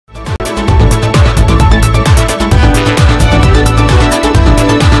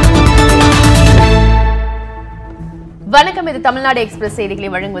வணக்கம், இது தமிழ்நாடு எக்ஸ்பிரஸ் செய்திகளை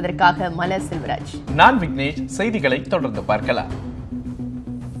வழங்குவதற்காக மலர் செல்வராஜ். நான் விக்னேஷ். செய்திகளை தொடர்ந்து பார்க்கலாம்.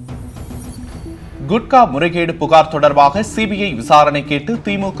 குட்கா முறைகேடு புகார் தொடர்பாக சிபிஐ விசாரணை கேட்டு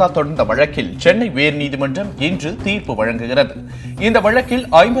திமுக தொடர்ந்த வழக்கில் சென்னை உயர்நீதிமன்றம் இன்று தீர்ப்பு வழங்குகிறது. இந்த வழக்கில்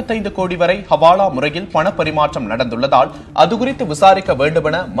 55 கோடி வரை ஹவாலா முறையில் பணப்பரிமாற்றம் நடந்துள்ளதால் அது குறித்து விசாரிக்க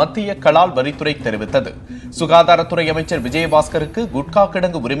வேண்டுமென மத்திய கலால் வரித்துறை தெரிவித்தது. சுகாதாரத்துறை அமைச்சர் விஜயபாஸ்கருக்கு குட்கா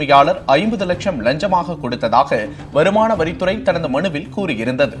கிடங்கு உரிமையாளர் 50 லட்சம் லஞ்சமாக கொடுத்ததாக வருமான வரித்துறை தனது மனுவில்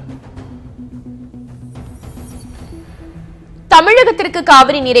கூறியிருந்தது. தமிழகத்திற்கு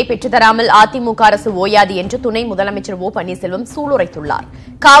காவிரி நீரை பெற்றுத்தராமல் அதிமுக அரசு ஓயாது என்று துணை முதலமைச்சர் ஓ பன்னீர்செல்வம் சூளுரைத்துள்ளார்.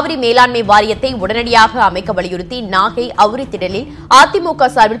 காவிரி மேலாண்மை வாரியத்தை உடனடியாக அமைக்க வலியுறுத்தி நாகை அவுரித்திடலில் அதிமுக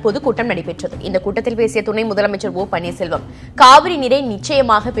சார்பில் பொதுக்கூட்டம் நடைபெற்றது. இந்த கூட்டத்தில் பேசிய துணை முதலமைச்சர் ஓ பன்னீர்செல்வம் காவிரி நீரை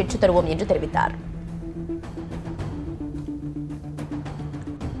நிச்சயமாக பெற்றுத் தருவோம் என்று தெரிவித்தார்.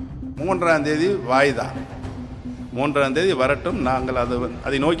 3ஆம் தேதி வாய்தா, 3ஆம் தேதி வரட்டும். நாங்கள்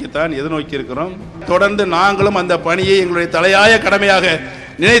அதை நோக்கித்தான் எதிர்நோக்கி இருக்கிறோம். தொடர்ந்து நாங்களும் அந்த பணியை எங்களுடைய தலையாய கடமையாக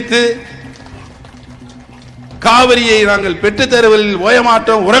நினைத்து காவிரியை நாங்கள் பெற்றுத் தருவதில் ஓய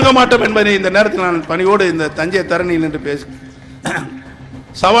மாட்டோம், உறங்க மாட்டோம் என்பதை இந்த நேரத்தில் நான் பணியோடு இந்த தஞ்சை தரணியில் என்று பேச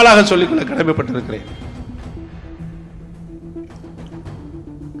சவாலாக சொல்லிக்கொள்ள கடமைப்பட்டிருக்கிறேன்.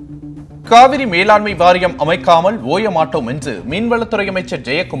 காவிரி மேலாண்மை வாரியம் அமைக்காமல் ஓய மாட்டோம் என்று மீன்வளத்துறை அமைச்சர்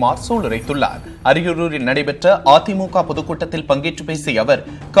ஜெயக்குமார் சூளுரைத்துள்ளார். அரியலூரில் நடைபெற்ற அதிமுக பொதுக்கூட்டத்தில் பங்கேற்று பேசிய அவர்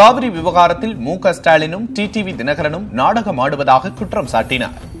காவிரி விவகாரத்தில் மு.க. ஸ்டாலினும் டிடிவி தினகரனும் நாடகம் ஆடுவதாக குற்றம்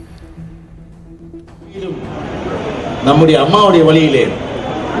சாட்டினார். நம்முடைய அம்மாவுடைய வழியிலே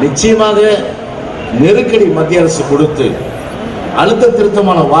நிச்சயமாக நெருக்கடி மத்திய அரசு கொடுத்து அழுத்த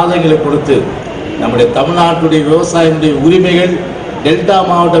திருத்தமான வாதங்களை கொடுத்து நம்முடைய தமிழ்நாட்டுடைய விவசாயிகளுடைய உரிமைகள், டெல்டா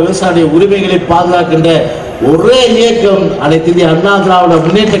மாவட்ட விவசாய உரிமைகளை பாதுகாக்கின்ற ஒரே இயக்கம் அனைத்து இந்திய அண்ணா திராவிட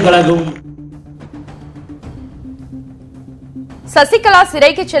முன்னேற்ற கழகம். சசிகலா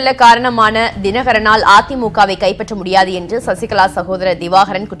சிறைக்கு செல்ல காரணமான தினகரனால் அதிமுகவை கைப்பற்ற முடியாது என்று சசிகலா சகோதரர்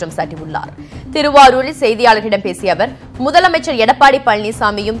திவாகரன் குற்றம் சாட்டியுள்ளார். திருவாரூரில் செய்தியாளர்களிடம் பேசிய அவர் முதலமைச்சர் எடப்பாடி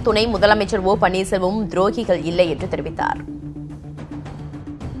பழனிசாமியும் துணை முதலமைச்சர் ஓ பன்னீர்செல்வமும் துரோகிகள் இல்லை என்று தெரிவித்தார்.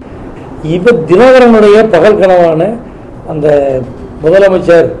 இப்ப தினகரனுடைய பகல் கனவான அந்த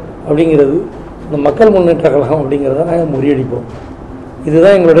முதலமைச்சர் அப்படிங்கிறது இந்த மக்கள் முன்னேற்ற கழகம் அப்படிங்கிறத நாங்கள் முறியடிப்போம்.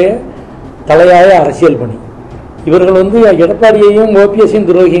 இதுதான் எங்களுடைய தலையாய அரசியல் பணி. இவர்கள் எடப்பாடியையும் ஓபிஎஸ்ஸையும்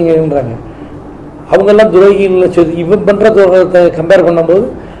துரோகிங்கன்றாங்க. அவங்கெல்லாம் துரோகிகள் சொல்லி இவன் பண்ணுற துரோகத்தை கம்பேர் பண்ணும்போது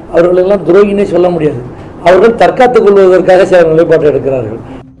அவர்களெல்லாம் துரோகினே சொல்ல முடியாது. அவர்கள் தற்காத்துக் கொள்வதற்காக சில நிலைப்பாடு எடுக்கிறார்கள்.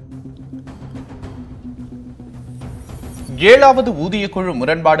 7வது ஊதியக்குழு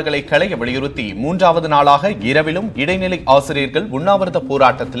முரண்பாடுகளை களைய வலியுறுத்தி 3வது நாளாக இரவிலும் இடைநிலை ஆசிரியர்கள் உண்ணாவிரத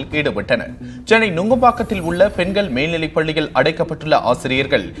போராட்டத்தில் ஈடுபட்டனர். சென்னை நுங்கம்பாக்கத்தில் உள்ள பெண்கள் மேல்நிலைப் பள்ளியில் அடைக்கப்பட்டுள்ள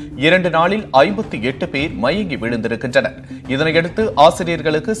ஆசிரியர்கள் 2 நாளில் 58 பேர் மயங்கி விழுந்திருக்கின்றனர். இதனையடுத்து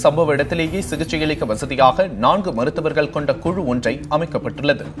ஆசிரியர்களுக்கு சம்பவ இடத்திலேயே சிகிச்சையளிக்க வசதியாக 4 மருத்துவர்கள் கொண்ட குழு ஒன்றை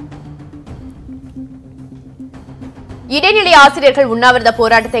அமைக்கப்பட்டுள்ளது. இடைநிலை ஆசிரியர்கள் உண்ணாவிரத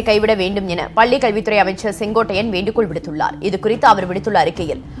போராட்டத்தை கைவிட வேண்டும் என பள்ளிக் கல்வித்துறை அமைச்சர் செங்கோட்டையன் வேண்டுகோள் விடுத்துள்ளார். இதுகுறித்து அவர் விடுத்துள்ள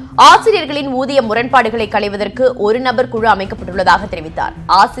அறிக்கையில் ஆசிரியர்களின் ஊதிய முரண்பாடுகளை களைவதற்கு ஒரு நபர் குழு அமைக்கப்பட்டுள்ளதாக தெரிவித்தார்.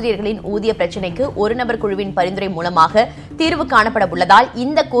 ஆசிரியர்களின் ஊதிய பிரச்சினைக்கு ஒரு நபர் குழுவின் பரிந்துரை மூலமாக தீர்வு காணப்பட உள்ளதால்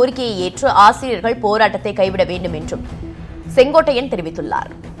இந்த கோரிக்கையை ஏற்று ஆசிரியர்கள் போராட்டத்தை கைவிட வேண்டும் என்றும் செங்கோட்டையன்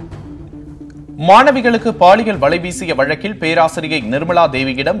தெரிவித்துள்ளார். மாணவிகளுக்கு பாலியல் வலைவீசிய வழக்கில் பேராசிரியை நிர்மலா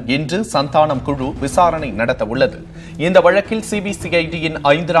தேவியிடம் இன்று சந்தானம் குழு விசாரணை நடத்த உள்ளது. இந்த வழக்கில் சிபிசிஐடியின்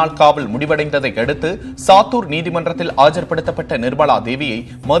 5 நாள் காவல் முடிவடைந்ததை அடுத்து சாத்தூர் நீதிமன்றத்தில் ஆஜர்படுத்தப்பட்ட நிர்மலா தேவியை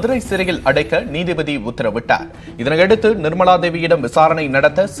மதுரை சிறையில் அடைக்க நீதிபதி உத்தரவிட்டார். இதனையடுத்து நிர்மலா தேவியிடம் விசாரணை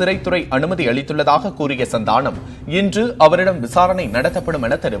நடத்த சிறைத்துறை அனுமதி அளித்துள்ளதாக கூறிய சந்தானம் இன்று அவரிடம் விசாரணை நடத்தப்படும்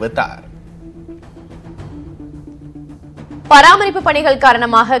என தெரிவித்தார். பராமரிப்பு பணிகள்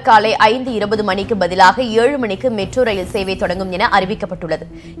காரணமாக காலை 5:20 மணிக்கு பதிலாக 7 மணிக்கு மெட்ரோ ரயில் சேவை தொடங்கும் என அறிவிக்கப்பட்டுள்ளது.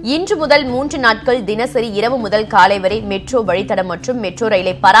 இன்று முதல் 3 நாட்கள் தினசரி இரவு முதல் காலை வரை மெட்ரோ வழித்தடம் மற்றும் மெட்ரோ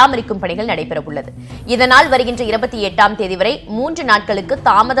ரயிலை பராமரிக்கும் பணிகள் நடைபெறவுள்ளது. இதனால் வருகின்ற 28ஆம் தேதி வரை 3 நாட்களுக்கு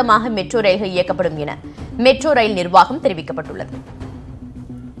தாமதமாக மெட்ரோ ரயில்கள் இயக்கப்படும் என மெட்ரோ ரயில் நிர்வாகம் தெரிவிக்கப்பட்டுள்ளது.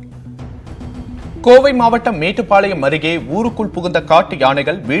 கோவை மாவட்டம் மேட்டுப்பாளையம் அருகே ஊருக்குள் புகுந்த காட்டு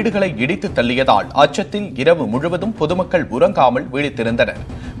யானைகள் வீடுகளை இடித்து தள்ளியதால் அச்சத்தில் இரவு முழுவதும் பொதுமக்கள் உறங்காமல் விழித்திருந்தனர்.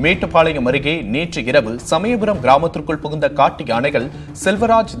 மேட்டுப்பாளையம் அருகே நேற்று இரவு சமயபுரம் கிராமத்திற்குள் புகுந்த காட்டு யானைகள்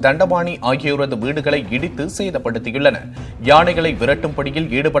செல்வராஜ், தண்டபாணி ஆகியோரது வீடுகளை இடித்து சேதப்படுத்தியுள்ளன. யானைகளை விரட்டும்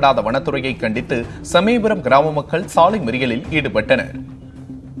பணியில் ஈடுபடாத வனத்துறையை கண்டித்து சமயபுரம் கிராம மக்கள் சாலை மறியலில் ஈடுபட்டனர்.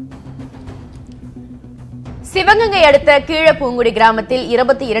 சிவகங்கை அடுத்த கீழப்பூங்குடி கிராமத்தில்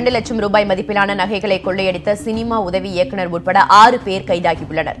 22 லட்சம் ரூபாய் மதிப்பிலான நகைகளை கொள்ளையடித்த சினிமா உதவி இயக்குநர் உட்பட 6 பேர்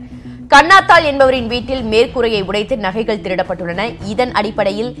கைதாகியுள்ளனர். கண்ணாத்தாள் என்பவரின் வீட்டில் மேற்கூரையை உடைத்து நகைகள் திருடப்பட்டுள்ளன. இதன்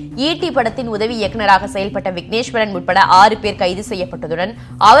அடிப்படையில் ஈட்டி படத்தின் உதவி இயக்குநராக செயல்பட்ட விக்னேஸ்வரன் உட்பட 6 பேர் கைது செய்யப்பட்டதுடன்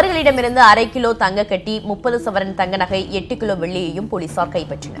அவர்களிடமிருந்து 1/2 கிலோ தங்க கட்டி 30 சவரன் தங்க நகை 8 கிலோ வெள்ளியையும் போலீசார்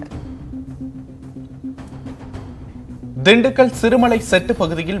கைப்பற்றினர். திண்டுக்கல் சிறுமலை செட்டு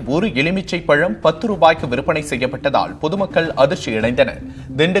பகுதியில் ஒரு எலுமிச்சை பழம் 10 ரூபாய்க்கு விற்பனை செய்யப்பட்டதால் பொதுமக்கள் அதிர்ச்சியடைந்தனர்.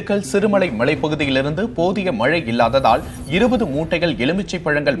 திண்டுக்கல் சிறுமலை மலைப்பகுதியிலிருந்து போதிய மழை இல்லாததால் 20 மூட்டைகள் எலுமிச்சை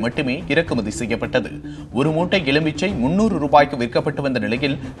பழங்கள் மட்டுமே இறக்குமதி செய்யப்பட்டது. ஒரு மூட்டை எலுமிச்சை 300 ரூபாய்க்கு விற்கப்பட்டு வந்த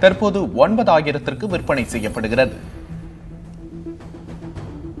நிலையில் தற்போது 9,000ற்கு விற்பனை செய்யப்படுகிறது.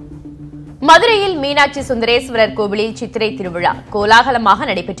 மதுரையில் மீனாட்சி சுந்தரேஸ்வரர் கோவிலில் சித்திரை திருவிழா கோலாகலமாக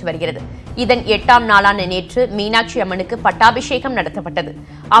நடைபெற்று வருகிறது. இதன் 8ஆம் நாளான நேற்று மீனாட்சி அம்மனுக்கு பட்டாபிஷேகம் நடத்தப்பட்டது.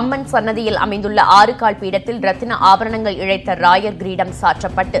 அம்மன் சன்னதியில் அமைந்துள்ள 6 கால் பீடத்தில் ரத்தின ஆபரணங்கள் இழைத்த ராயர் கிரீடம்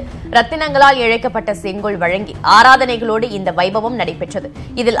சாற்றப்பட்டு ரத்தினங்களால் இழைக்கப்பட்ட செங்கோல் வழங்கி ஆராதனைகளோடு இந்த வைபவம் நடைபெற்றது.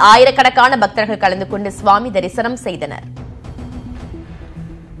 இதில் ஆயிரக்கணக்கான பக்தர்கள் கலந்து கொண்டு சுவாமி தரிசனம் செய்தனர்.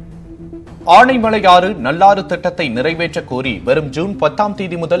 ஆனைமலையாறு நல்லாறு திட்டத்தை நிறைவேற்ற கோரி வரும் ஜூன் 10ஆம்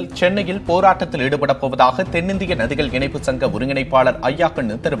தேதி முதல் சென்னையில் போராட்டத்தில் ஈடுபடப் போவதாக தென்னிந்திய நதிகள் இணைப்பு சங்க ஒருங்கிணைப்பாளர்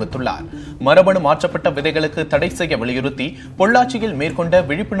ஐயாக்கண்ணு தெரிவித்துள்ளார். மரபணு மாற்றப்பட்ட விதைகளுக்கு தடை செய்ய வலியுறுத்தி பொள்ளாச்சியில் மேற்கொண்ட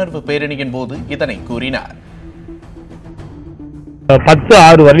விழிப்புணர்வு பேரணியின் போது இதனை கூறினார்.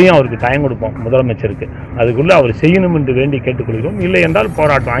 10-6 வரையும் அவருக்கு டைம் கொடுப்போம் முதலமைச்சருக்கு. அதுக்குள்ள அவர் செய்யணும் என்று வேண்டி கேட்டுக்கொள்கிறோம். இல்லை என்றால்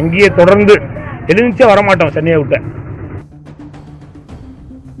போராட்டம் அங்கேயே தொடர்ந்து எழுந்திச்சே வரமாட்டோம் சென்னையை விட்ட.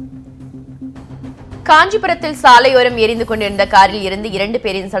 காஞ்சிபுரத்தில் சாலையோரம் எரிந்து கொண்டிருந்த காரில் இருந்து 2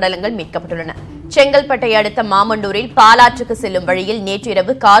 பேரின் சடலங்கள் மீட்கப்பட்டுள்ளன. செங்கல்பட்டை அடுத்த மாமண்டூரில் பாலாற்றுக்கு செல்லும் வழியில் நேற்று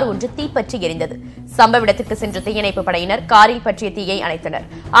இரவு கார் ஒன்று தீப்பற்றி எரிந்தது. சம்பவ இடத்திற்கு சென்ற தீயணைப்பு படையினர் காரில் பற்றிய தீயை அணைத்தனர்.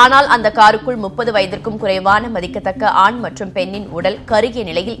 ஆனால் அந்த காருக்குள் 30 வயதிற்கும் குறைவான மதிக்கத்தக்க ஆண் மற்றும் பெண்ணின் உடல் கருகிய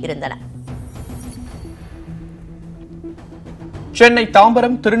நிலையில் இருந்தன. சென்னை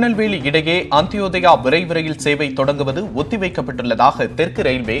தாம்பரம் திருநெல்வேலி இடையே அந்தியோதயா விரைவு ரயில் சேவை தொடங்குவது ஒத்திவைக்கப்பட்டுள்ளதாக தெற்கு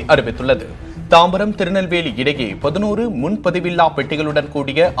ரயில்வே அறிவித்துள்ளது. தாம்பரம் திருநெல்வேலி இடையே 11 முன்பதிவில்லா பெட்டிகளுடன்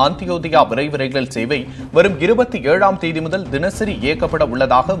கூடிய அந்தியோதயா விரைவு ரயில் சேவை வரும் 27ஆம் தேதி முதல் தினசரி இயக்கப்பட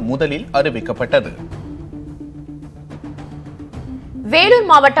உள்ளதாக முதலில் அறிவிக்கப்பட்டது. வேலூர்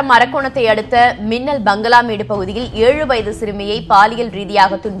மாவட்டம் அரக்கோணத்தை அடுத்த மின்னல் பங்களாமேடு பகுதியில் 7 வயது சிறுமியை பாலியல்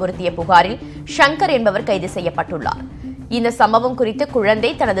ரீதியாக துன்புறுத்திய புகாரில் சங்கர் என்பவர் கைது செய்யப்பட்டுள்ளார். இந்த சம்பவம் குறித்து குழந்தை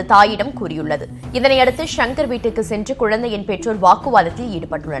தனது தாயிடம் கூறியுள்ளது. இதனையடுத்து சங்கர் வீட்டுக்கு சென்று குழந்தையின் பெற்றோர் வாக்குவாதத்தில்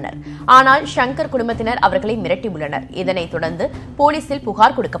ஈடுபட்டுள்ளனர். ஆனால் சங்கர் குடும்பத்தினர் அவர்களை மிரட்டியுள்ளனர். இதனைத் தொடர்ந்து போலீசில்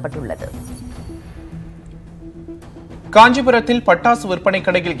புகார் கொடுக்கப்பட்டுள்ளது. காஞ்சிபுரத்தில் பட்டாசு விற்பனை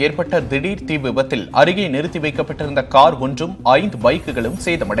கடையில் ஏற்பட்ட திடீர் தீ விபத்தில் அருகே நிறுத்தி வைக்கப்பட்டிருந்த கார் ஒன்றும் 5 பைக்குகளும்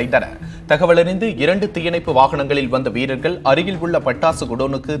சேதமடைந்தன. தகவலறிந்து 2 தீயணைப்பு வாகனங்களில் வந்த வீரர்கள் அருகில் உள்ள பட்டாசு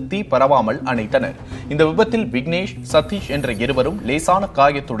குடோனுக்கு தீ பரவாமல் அணைத்தனர். இந்த விபத்தில் விக்னேஷ், சதீஷ் என்ற இருவரும் லேசான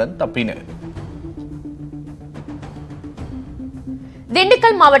காயத்துடன் தப்பினர்.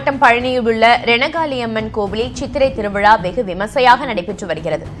 திண்டுக்கல் மாவட்டம் பழனியில் உள்ள ரெனகாலியம்மன் கோவிலில் சித்திரை திருவிழா வெகு விமர்சையாக நடைபெற்று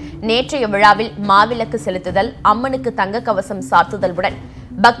வருகிறது. நேற்றைய விழாவில் மாவிளக்கு செலுத்துதல், அம்மனுக்கு தங்க கவசம் சாத்துதலுடன்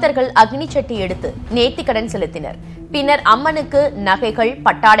பக்தர்கள் அக்னி சட்டி எடுத்து நேர்த்திக்கடன் செலுத்தினர். பின்னர் அம்மனுக்கு நகைகள்,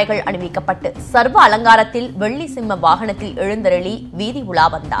 பட்டாடைகள் அணிவிக்கப்பட்டு சர்வ அலங்காரத்தில் வெள்ளி சிம்ம வாகனத்தில் எழுந்தருளி வீதி உலா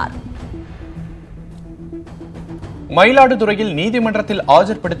வந்தார். மயிலாடுதுறையில் நீதிமன்றத்தில்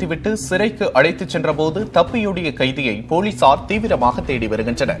ஆஜர்படுத்திவிட்டு சிறைக்கு அழைத்துச் சென்றபோது தப்பியோடிய கைதியை போலீசார் தீவிரமாக தேடி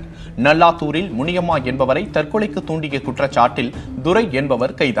வருகின்றனர். நல்லாத்தூரில் முனியம்மா என்பவரை தற்கொலைக்கு தூண்டிய குற்றச்சாட்டில் துரை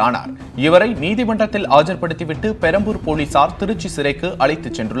என்பவர் கைதானார். இவரை நீதிமன்றத்தில் ஆஜர்படுத்திவிட்டு பெரம்பூர் போலீசார் திருச்சி சிறைக்கு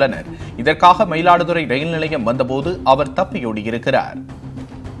அழைத்துச் சென்றுள்ளனர். இதற்காக மயிலாடுதுறை ரயில் நிலையம் வந்தபோது அவர் தப்பியோடியிருக்கிறார்.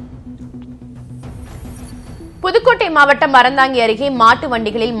 புதுக்கோட்டை மாவட்டம் அறந்தாங்கி அருகே மாட்டு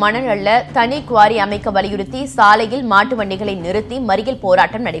வண்டிகளில் மணல் அள்ள தனி குவாரி அமைக்க வலியுறுத்தி சாலையில் மாட்டு வண்டிகளை நிறுத்தி மறியல்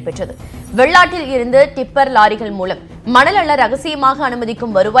போராட்டம் நடைபெற்றது. வெள்ளாற்றில் இருந்து டிப்பர் லாரிகள் மூலம் மணல் அள்ள ரகசியமாக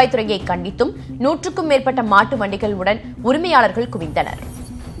அனுமதிக்கும் வருவாய்த்துறையை கண்டித்தும் 100க்கும் மேற்பட்ட மாட்டு வண்டிகளுடன் உரிமையாளர்கள் குவிந்தனர்.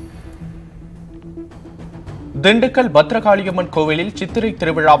 திண்டுக்கல் பத்ரகாளியம்மன் கோவிலில் சித்திரை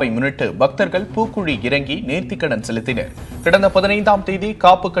திருவிழாவை முன்னிட்டு பக்தர்கள் பூக்குழி இறங்கி நேர்த்திக்கடன் செலுத்தினர். கடந்த 15ஆம் தேதி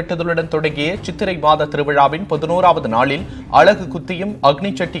காப்பு கட்டுதலுடன் தொடங்கிய சித்திரை மாத திருவிழாவின் 11வது நாளில் அலகு குத்தியும்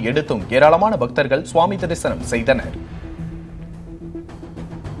அக்னி சட்டி எடுத்தும் ஏராளமான பக்தர்கள் சுவாமி தரிசனம் செய்தனர்.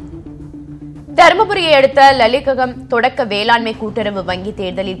 தருமபுரியை அடுத்த லலிககம் தொடக்க வேளாண்மை கூட்டுறவு வங்கி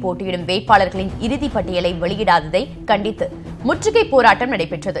தேர்தலில் போட்டியிடும் வேட்பாளர்களின் இறுதிப் பட்டியலை வெளியிடாததை கண்டித்து முற்றுகை போராட்டம்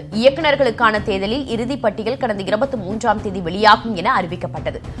நடைபெற்றது. இயக்குநர்களுக்கான தேர்தலில் இறுதிப் பட்டியல் கடந்த 23ஆம் தேதி வெளியாகும் என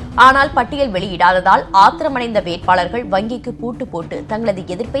அறிவிக்கப்பட்டது. ஆனால் பட்டியல் வெளியிடாததால் ஆத்திரமடைந்த வேட்பாளர்கள் வங்கிக்கு பூட்டு போட்டு தங்களது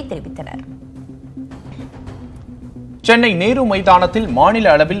எதிர்ப்பை தெரிவித்தனர். சென்னை நேரு மைதானத்தில் மாநில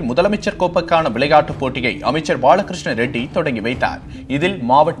அளவில் முதலமைச்சர் கோப்பைக்கான விளையாட்டுப் போட்டியை அமைச்சர் பாலகிருஷ்ண ரெட்டி தொடங்கி வைத்தார். இதில்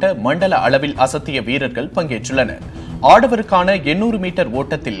மாவட்ட, மண்டல அளவில் அசத்திய வீரர்கள் பங்கேற்றுள்ளனர். ஆடவருக்கான 800 மீட்டர்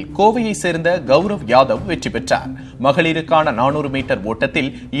ஓட்டத்தில் கோவையைச் சேர்ந்த கௌரவ் யாதவ் வெற்றி பெற்றார். மகளிருக்கான 400 மீட்டர்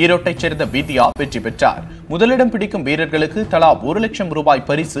ஓட்டத்தில் ஈரோட்டைச் சேர்ந்த வித்யா வெற்றி பெற்றார். முதலிடம் பிடிக்கும் வீரர்களுக்கு தலா 1 லட்சம் ரூபாய்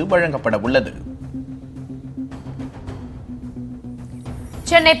பரிசு வழங்கப்பட உள்ளது.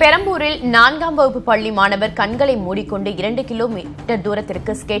 சென்னை பெரம்பூரில் 4ஆம் வகுப்பு பள்ளி மாணவர் கண்களை மூடிக்கொண்டு 2 கிலோமீட்டர்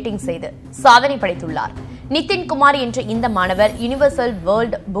தூரத்திற்கு ஸ்கேட்டிங் செய்து சாதனை படைத்துள்ளார். நிதின் குமார் என்ற இந்த மாணவர் யுனிவர்சல்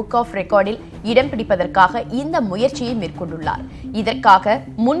வேர்ல்ட் புக் ஆஃப் ரெக்கார்டில் இடம் பிடிப்பதற்காக இந்த முயற்சியை மேற்கொண்டுள்ளார். இதற்காக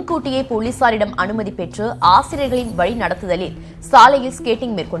முன்கூட்டியே போலீசாரிடம் அனுமதி பெற்று ஆசிரியர்களின் வழி நடத்துதலில் சாலையில்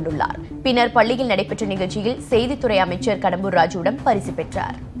ஸ்கேட்டிங் மேற்கொண்டுள்ளார். பின்னர் பள்ளியில் நடைபெற்ற நிகழ்ச்சியில் செய்தித்துறை அமைச்சர் கடம்பூர் ராஜுவிடம் பரிசு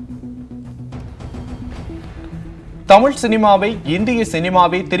பெற்றார். தமிழ் சினிமாவை இந்திய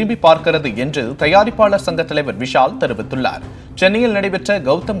சினிமாவை திரும்பி பார்க்கிறது என்று தயாரிப்பாளர் சங்க தலைவர் விஷால் தெரிவித்துள்ளார். சென்னையில் நடைபெற்ற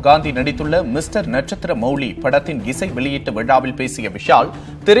கௌதம் காந்தி நடித்துள்ள மிஸ்டர் நட்சத்திர மௌலி படத்தின் இசை வெளியீட்டு விழாவில் பேசிய விஷால்,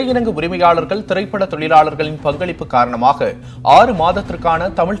 திரையரங்கு உரிமையாளர்கள், திரைப்பட தொழிலாளர்களின் பங்களிப்பு காரணமாக 6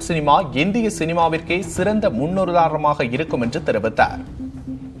 மாதத்திற்கான தமிழ் சினிமா இந்திய சினிமாவிற்கே சிறந்த முன்னுதாரணமாக இருக்கும் என்று தெரிவித்தார்.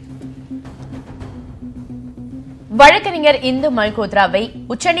 வழக்கறிஞர் இந்து மல்கோத்ராவை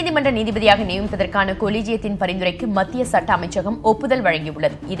உச்சநீதிமன்ற நீதிபதியாக நியமிப்பதற்கான கொலிஜியத்தின் பரிந்துரைக்கு மத்திய சட்ட அமைச்சகம் ஒப்புதல்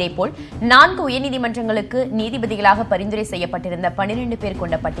வழங்கியுள்ளது. இதேபோல் 4 உயர்நீதிமன்றங்களுக்கு நீதிபதிகளாக பரிந்துரை செய்யப்பட்டிருந்த 12 பேர்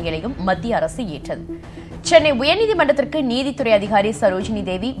கொண்ட பட்டியலையும் மத்திய அரசு ஏற்றது. சென்னை உயர்நீதிமன்றத்திற்கு நீதித்துறை அதிகாரி சரோஜினி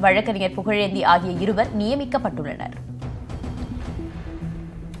தேவி, வழக்கறிஞர் புகழேந்தி ஆகிய இருவர் நியமிக்கப்பட்டுள்ளனர்.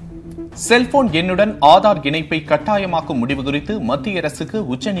 செல்போன் எண்ணுடன் ஆதார் இணைப்பை கட்டாயமாக்கும் முடிவு குறித்து மத்திய அரசுக்கு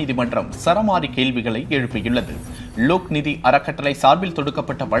உச்சநீதிமன்றம் சரமாரி கேள்விகளை எழுப்பியுள்ளது. லோக் நிதி அறக்கட்டளை சார்பில்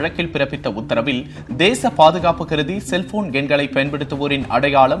தொடுக்கப்பட்ட வழக்கில் பிறப்பித்த உத்தரவில் தேச பாதுகாப்பு கருதி செல்போன் எண்களை பயன்படுத்துவோரின்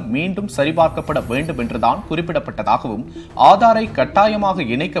அடையாளம் மீண்டும் சரிபார்க்கப்பட வேண்டும் என்றுதான் குறிப்பிடப்பட்டதாகவும் ஆதாரை கட்டாயமாக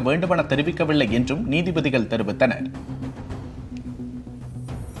இணைக்க வேண்டுமென தெரிவிக்கவில்லை என்றும் நீதிபதிகள் தெரிவித்தனர்.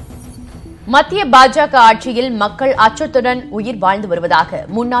 மத்திய பாஜக ஆட்சியில் மக்கள் அச்சத்துடன் உயிர் வாழ்ந்து வருவதாக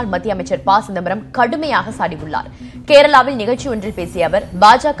முன்னாள் மத்திய அமைச்சர் ப. சிதம்பரம் கடுமையாக சாடியுள்ளார். கேரளாவில் நிகழ்ச்சி ஒன்றில் பேசிய அவர்,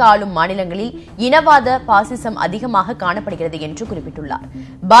 பாஜக ஆளும் மாநிலங்களில் இனவாத பாசிசம் அதிகமாக காணப்படுகிறது என்று குறிப்பிட்டுள்ளார்.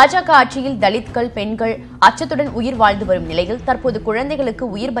 பாஜக ஆட்சியில் தலித்கள், பெண்கள் அச்சத்துடன் உயிர் வாழ்ந்து வரும் நிலையில் தற்போது குழந்தைகளுக்கு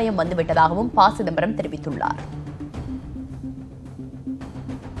உயிர் பயம் வந்துவிட்டதாகவும் ப. சிதம்பரம் தெரிவித்துள்ளார்.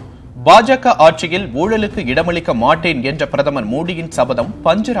 பாஜக ஆட்சியில் ஊழலுக்கு இடமளிக்க மாட்டேன் என்ற பிரதமர் மோடியின் சபதம்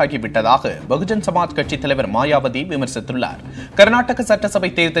பஞ்சராகிவிட்டதாக பகுஜன் சமாஜ் கட்சித் தலைவர் மாயாவதி விமர்சித்துள்ளார். கர்நாடக சட்டசபை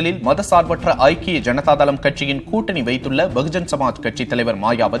தேர்தலில் மதசார்பற்ற ஐக்கிய ஜனதாதளம் கட்சியின் கூட்டணி வைத்துள்ள பகுஜன் சமாஜ் கட்சித் தலைவர்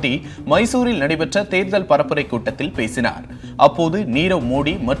மாயாவதி மைசூரில் நடைபெற்ற தேர்தல் பரப்புரை கூட்டத்தில் பேசினார். அப்போது நீரவ்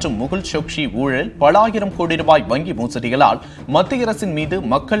மோடி மற்றும் முகுல் சோக்ஷி ஊழல், பல ஆயிரம் கோடி ரூபாய் வங்கி மோசடிகளால் மத்திய அரசின் மீது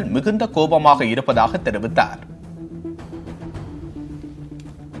மக்கள் மிகுந்த கோபமாக இருப்பதாக தெரிவித்தார்.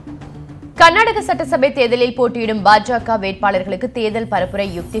 கர்நாடக சட்டசபை தேர்தலில் போட்டியிடும் பாஜக வேட்பாளர்களுக்கு தேர்தல் பரப்புரை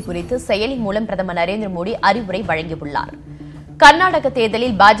யுக்தி குறித்து செயலி மூலம் பிரதமர் நரேந்திர மோடி அறிவுரை வழங்கியுள்ளார். கர்நாடக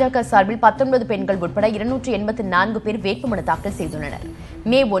தேர்தலில் பாஜக சார்பில் 19 பெண்கள் உட்பட 284 பேர் வேட்புமனு தாக்கல் செய்துள்ளனர்.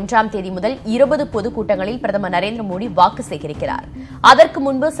 மே 1ஆம் தேதி முதல் 20 பொதுக்கூட்டங்களில் பிரதமர் நரேந்திர மோடி வாக்கு சேகரிக்கிறார். அதற்கு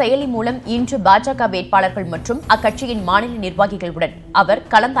முன்பு செயலி மூலம் இன்று பாஜக வேட்பாளர்கள் மற்றும் அக்கட்சியின் மாநில நிர்வாகிகளுடன் அவர்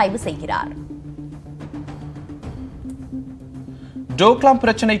கலந்தாய்வு செய்கிறார். டோக்லாம்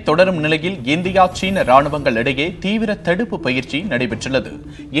பிரச்சினை தொடரும் நிலையில் இந்தியா, சீன ராணுவங்கள் இடையே தீவிர தடுப்பு பயிற்சி நடைபெற்றுள்ளது.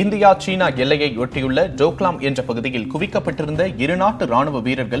 இந்தியா, சீனா எல்லையை ஒட்டியுள்ள டோக்லாம் என்ற பகுதியில் குவிக்கப்பட்டிருந்த 2 நாட்டு ராணுவ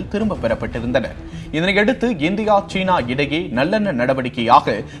வீரர்கள் திரும்பப் பெறப்பட்டிருந்தனர். இதனையடுத்து இந்தியா, சீனா இடையே நல்லெண்ண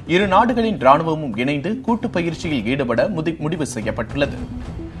நடவடிக்கையாக 2 நாடுகளின் ராணுவமும் இணைந்து கூட்டு பயிற்சியில் ஈடுபட முடிவு செய்யப்பட்டுள்ளது.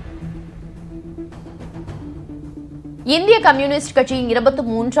 இந்திய கம்யூனிஸ்ட் கட்சியின்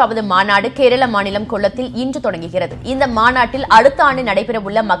 23வது மாநாடு கேரள மாநிலம் கொல்லத்தில் இன்று தொடங்குகிறது. இந்த மாநாட்டில் அடுத்த ஆண்டு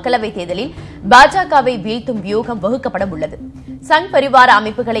நடைபெறவுள்ள மக்களவைத் தேர்தலில் பாஜகவை வீழ்த்தும் வியூகம் வகுக்கப்பட உள்ளது. சங் பரிவார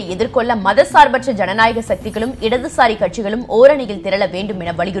அமைப்புகளை எதிர்கொள்ள மதசார்பற்ற ஜனநாயக சக்திகளும் இடதுசாரி கட்சிகளும் ஓரணியில் திரள வேண்டும்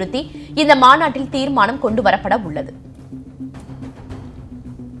என வலியுறுத்தி இந்த மாநாட்டில் தீர்மானம் கொண்டுவரப்பட உள்ளது.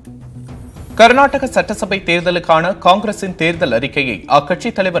 கர்நாடக சட்டசபை தேர்தலுக்கான காங்கிரசின் தேர்தல் அறிக்கையை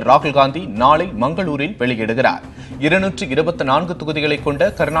அக்கட்சித் தலைவர் ராகுல் காந்தி நாளை மங்களூரில் வெளியிடுகிறார். 224 தொகுதிகளை கொண்ட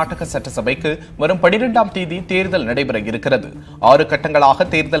கர்நாடக சட்டசபைக்கு வரும் 12ஆம் தேதி தேர்தல் நடைபெற இருக்கிறது. 6 கட்டங்களாக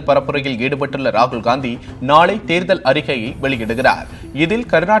தேர்தல் பரப்புரையில் ஈடுபட்டுள்ள ராகுல் காந்தி நாளை தேர்தல் அறிக்கையை வெளியிடுகிறார். இதில்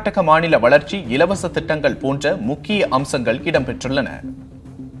கர்நாடக மாநில வளர்ச்சி, இலவச திட்டங்கள் போன்ற முக்கிய அம்சங்கள் இடம்பெற்றுள்ளன.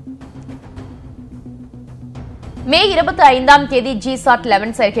 மே 25ஆம் தேதி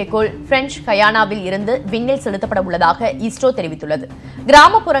GSAT-11 செயற்கைக்கோள் பிரெஞ்சு கயானாவில் இருந்து விண்ணில் செலுத்தப்பட உள்ளதாக இஸ்ரோ தெரிவித்துள்ளது.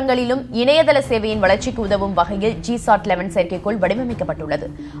 கிராமப்புறங்களிலும் இணையதள சேவையின் வளர்ச்சிக்கு உதவும் வகையில் GSAT-11 செயற்கைக்கோள் வடிவமைக்கப்பட்டுள்ளது.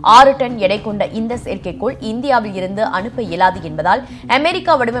 6 டன் எடை கொண்ட இந்த செயற்கைக்கோள் இந்தியாவில் இருந்து அனுப்ப இயலாது என்பதால்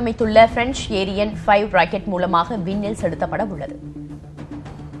அமெரிக்கா வடிவமைத்துள்ள பிரெஞ்சு ஏரியன் 5 ராக்கெட் மூலமாக விண்ணில் செலுத்தப்பட உள்ளது.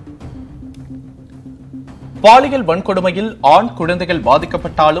 பாலியல் வன்கொடுமையில் ஆண் குழந்தைகள்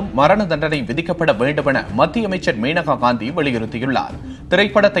பாதிக்கப்பட்டாலும் மரண தண்டனை விதிக்கப்பட வேண்டும் என மத்திய அமைச்சர் மேனகா காந்தி வலியுறுத்தியுள்ளார்.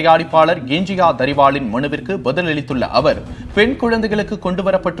 திரைப்பட தயாரிப்பாளர் கெஞ்சியா தரிவாலின் மனுவிற்கு பதிலளித்துள்ள அவர், பெண் குழந்தைகளுக்கு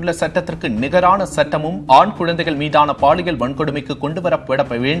கொண்டுவரப்பட்டுள்ள சட்டத்திற்கு நிகரான சட்டமும் ஆண் குழந்தைகள் மீதான பாலியல் வன்கொடுமைக்கு கொண்டுவரப்பட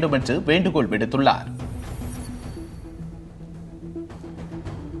வேண்டும் என்று வேண்டுகோள் விடுத்துள்ளார்.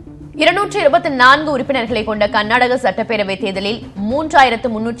 224 உறுப்பினர்களை கொண்ட கர்நாடக சட்டப்பேரவை தேர்தலில்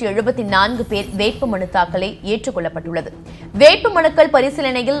 3374 பேர் வேட்புமனு தாக்கலை ஏற்றுக் கொள்ளப்பட்டுள்ளது. வேட்புமனுக்கள்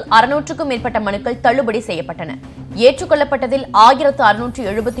பரிசீலனையில் 600க்கும் மேற்பட்ட மனுக்கள் தள்ளுபடி செய்யப்பட்டன. ஏற்றுக் கொள்ளப்பட்டதில்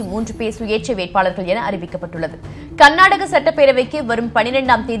 1673 பேர் சுயேட்சை வேட்பாளர்கள் என அறிவிக்கப்பட்டுள்ளது. கர்நாடக சட்டப்பேரவைக்கு வரும்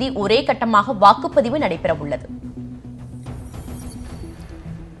 12ஆம் தேதி ஒரே கட்டமாக வாக்குப்பதிவு நடைபெறவுள்ளது.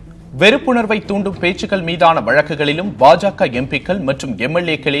 வெறுப்புணர்வை தூண்டும் பேச்சுக்கள் மீதான வழக்குகளிலும் பாஜக எம்பிக்கள் மற்றும்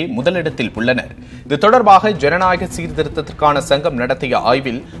எம்எல்ஏக்களே முதலிடத்தில் உள்ளனர். இது தொடர்பாக ஜனநாயக சீர்திருத்தத்திற்கான சங்கம் நடத்திய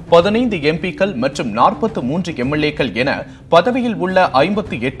ஆய்வில் 15 எம்பிக்கள் மற்றும் 43 எம்எல்ஏக்கள் என பதவியில் உள்ள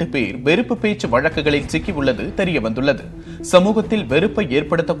 58 பேர் வெறுப்பு பேச்சு வழக்குகளில் சிக்கியுள்ளது தெரியவந்துள்ளது. சமூகத்தில் வெறுப்பை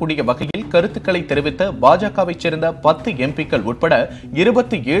ஏற்படுத்தக்கூடிய வகையில் கருத்துக்களை தெரிவித்த பாஜகவைச் சேர்ந்த 10 எம்பிக்கள் உட்பட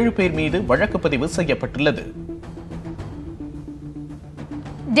 27 பேர் மீது வழக்கு பதிவு செய்யப்பட்டுள்ளது.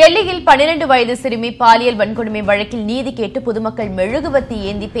 டெல்லியில் 12 வயது சிறுமி பாலியல் வன்கொடுமை வழக்கில் நீதி கேட்டு பொதுமக்கள் மெழுகுவர்த்தி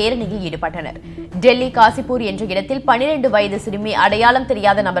ஏந்தி பேரணியில் ஈடுபட்டனர். டெல்லி காசிப்பூர் என்ற இடத்தில் 12 வயது சிறுமி அடையாளம்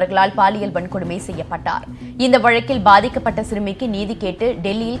தெரியாத நபர்களால் பாலியல் வன்கொடுமை செய்யப்பட்டார். இந்த வழக்கில் பாதிக்கப்பட்ட சிறுமிக்கு நீதி கேட்டு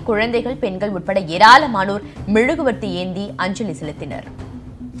டெல்லியில் குழந்தைகள், பெண்கள் உட்பட ஏராளமானோர் மெழுகுவர்த்தி ஏந்தி அஞ்சலி செலுத்தினர்.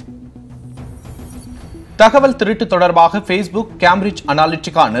 தகவல் திருட்டு தொடர்பாக பேஸ்புக், கேம்பிரிட்ஜ்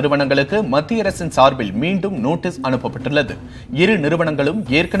அனாலிட்டிகா நிறுவனங்களுக்கு மத்திய அரசின் சார்பில் மீண்டும் நோட்டீஸ் அனுப்பப்பட்டுள்ளது. இரு நிறுவனங்களும்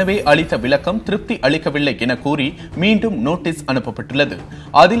ஏற்கனவே அளித்த விளக்கம் திருப்தி அளிக்கவில்லை என கூறி மீண்டும் நோட்டீஸ் அனுப்பப்பட்டுள்ளது.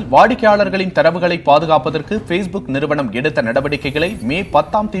 அதில் வாடிக்கையாளர்களின் தரவுகளை பாதுகாப்பதற்கு பேஸ்புக் நிறுவனம் எடுத்த நடவடிக்கைகளை மே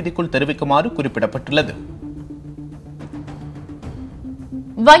 10ஆம் தேதிக்குள் தெரிவிக்குமாறு குறிப்பிடப்பட்டுள்ளது.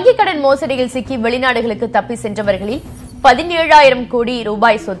 வங்கிக் கடன் மோசடியில் சிக்கி வெளிநாடுகளுக்கு தப்பி சென்றவர்களில் 17,000 கோடி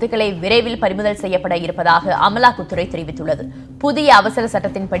ரூபாய் சொத்துக்களை விரைவில் பறிமுதல் செய்யப்பட இருப்பதாக அமலாக்கத்துறை தெரிவித்துள்ளது. புதிய அவசர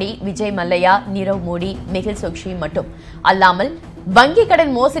சட்டத்தின்படி விஜய் மல்லையா, நீரவ் மோடி, மெகுல் சோக்ஷி மட்டும் அல்லாமல் வங்கிக்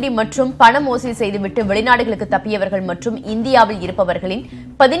கடன் மோசடி மற்றும் பண மோசடி செய்துவிட்டு வெளிநாடுகளுக்கு தப்பியவர்கள் மற்றும் இந்தியாவில் இருப்பவர்களின்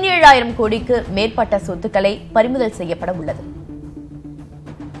 17,000 கோடிக்கு மேற்பட்ட சொத்துக்களை பறிமுதல் செய்யப்பட உள்ளது.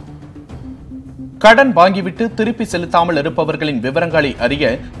 கடன் வாங்கிவிட்டு திருப்பி செலுத்தாமல் இருப்பவர்களின் விவரங்களை அறிய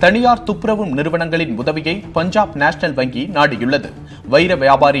தனியார் துப்புரவு நிறுவனங்களின் உதவியை பஞ்சாப் நேஷனல் வங்கி நாடியுள்ளது. வைர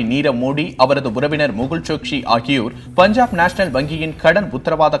வியாபாரி நீரவ் மோடி, அவரது உறவினர் மெகுல் சோக்ஷி ஆகியோர் பஞ்சாப் நேஷனல் வங்கியின் கடன்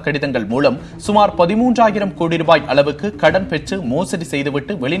உத்தரவாத கடிதங்கள் மூலம் சுமார் 13,000 கோடி ரூபாய் அளவுக்கு கடன் பெற்று மோசடி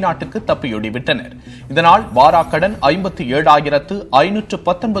செய்துவிட்டு வெளிநாட்டுக்கு தப்பியோடிவிட்டனர். இதனால் வாராக்கடன்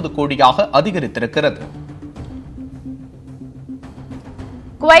 57,519 கோடியாக அதிகரித்திருக்கிறது.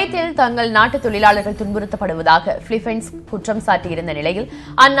 குவைத்தில் தங்கள் நாட்டு தொழிலாளர்கள் துன்புறுத்தப்படுவதாக பிலிப்பைன்ஸ் குற்றம் சாட்டியிருந்த நிலையில்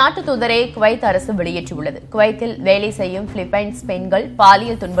அந்நாட்டு தூதரை குவைத் அரசு வெளியேற்றியுள்ளது. குவைத்தில் வேலை செய்யும் பிலிப்பைன்ஸ் பெண்கள்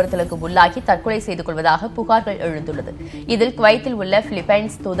பாலியல் துன்புறுத்தலுக்கு உள்ளாகி தற்கொலை செய்து கொள்வதாக புகார்கள் எழுந்துள்ளது. இதில் குவைத்தில் உள்ள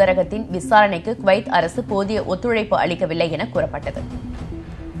பிலிப்பைன்ஸ் தூதரகத்தின் விசாரணைக்கு குவைத் அரசு போதிய ஒத்துழைப்பு அளிக்கவில்லை என கூறப்பட்டது.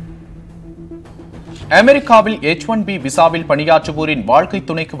 அமெரிக்காவில் H-1B விசாவில் பணியாற்றுவோரின் வாழ்க்கை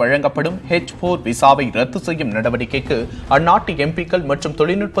துணைக்கு வழங்கப்படும் H-4 விசாவை ரத்து செய்யும் நடவடிக்கைக்கு அந்நாட்டு எம்பிக்கள் மற்றும்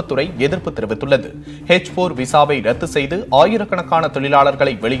தொழில்நுட்பத்துறை எதிர்ப்பு தெரிவித்துள்ளது. H-4 விசாவை ரத்து செய்து ஆயிரக்கணக்கான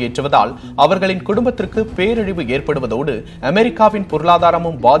தொழிலாளர்களை வெளியேற்றுவதால் அவர்களின் குடும்பத்திற்கு பேரழிவு ஏற்படுவதோடு அமெரிக்காவின்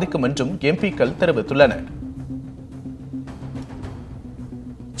பொருளாதாரமும் பாதிக்கும் என்றும் எம்பிக்கள் தெரிவித்துள்ளனர்.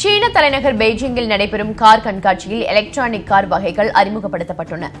 சீன தலைநகர் பெய்ஜிங்கில் நடைபெறும் கார் கண்காட்சியில் எலக்ட்ரானிக் கார் வகைகள்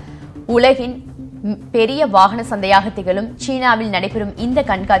அறிமுகப்படுத்தப்பட்டுள்ளன. உலகின் பெரிய வாகன சந்தையாக திகழும் சீனாவில் நடைபெறும் இந்த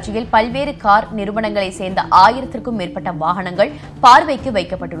கண்காட்சியில் பல்வேறு கார் நிறுவனங்களைச் சேர்ந்த 1000க்கும் மேற்பட்ட வாகனங்கள் பார்வைக்கு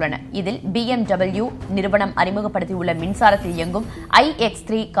வைக்கப்பட்டுள்ளன. இதில் BMW நிறுவனம் அறிமுகப்படுத்தியுள்ள மின்சாரத்தில் இயங்கும்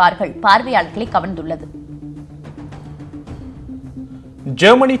iX3 கார்கள் பார்வையாளர்களை கவர்ந்துள்ளது.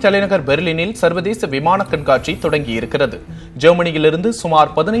 ஜெர்மனி தலைநகர் பெர்லினில் சர்வதேச விமான கண்காட்சி தொடங்கியிருக்கிறது. ஜெர்மனியிலிருந்து சுமார்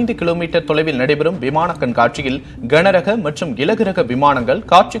 15 கிலோமீட்டர் தொலைவில் நடைபெறும் விமான கண்காட்சியில் கனரக மற்றும் இலகுரக விமானங்கள்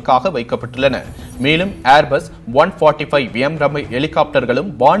காட்சிக்காக வைக்கப்பட்டுள்ளன. மேலும் ஏர்பஸ் 145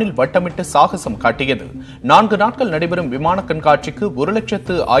 ஹெலிகாப்டர்களும் வானில் வட்டமிட்டு சாகசம் காட்டியது. 4 நாட்கள் நடைபெறும் விமான கண்காட்சிக்கு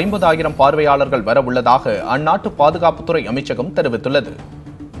 1,50,000 பார்வையாளர்கள் வர உள்ளதாக அந்நாட்டு பாதுகாப்புத்துறை அமைச்சகம் தெரிவித்துள்ளது.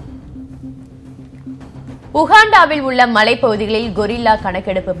 உகாண்டாவில் உள்ள மலைப்பகுதிகளில் கொரில்லா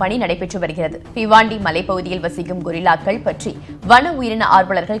கணக்கெடுப்பு பணி நடைபெற்று வருகிறது. பிவாண்டி மலைப்பகுதியில் வசிக்கும் கொரில்லாக்கள் பற்றி வன உயிரின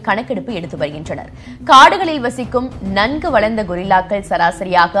ஆர்வலர்கள் கணக்கெடுப்பு எடுத்து வருகின்றனர். காடுகளில் வசிக்கும் நன்கு வளர்ந்த கொரில்லாக்கள்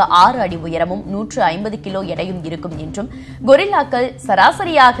சராசரியாக 6 அடி உயரமும் 150 கிலோ எடையும் இருக்கும் என்றும், கொரில்லாக்கள்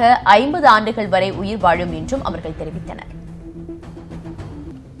சராசரியாக 50 ஆண்டுகள் வரை உயிர் வாழும் என்றும் அவர்கள் தெரிவித்தனர்.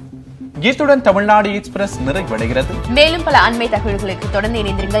 இத்துடன் தமிழ்நாடு எக்ஸ்பிரஸ் நிறைவடைகிறது. மேலும் பல அண்மை தகவல்களுக்கு தொடர்ந்து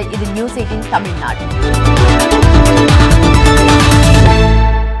இணைந்திருங்கள். இது நியூஸ் 18 தமிழ்நாடு.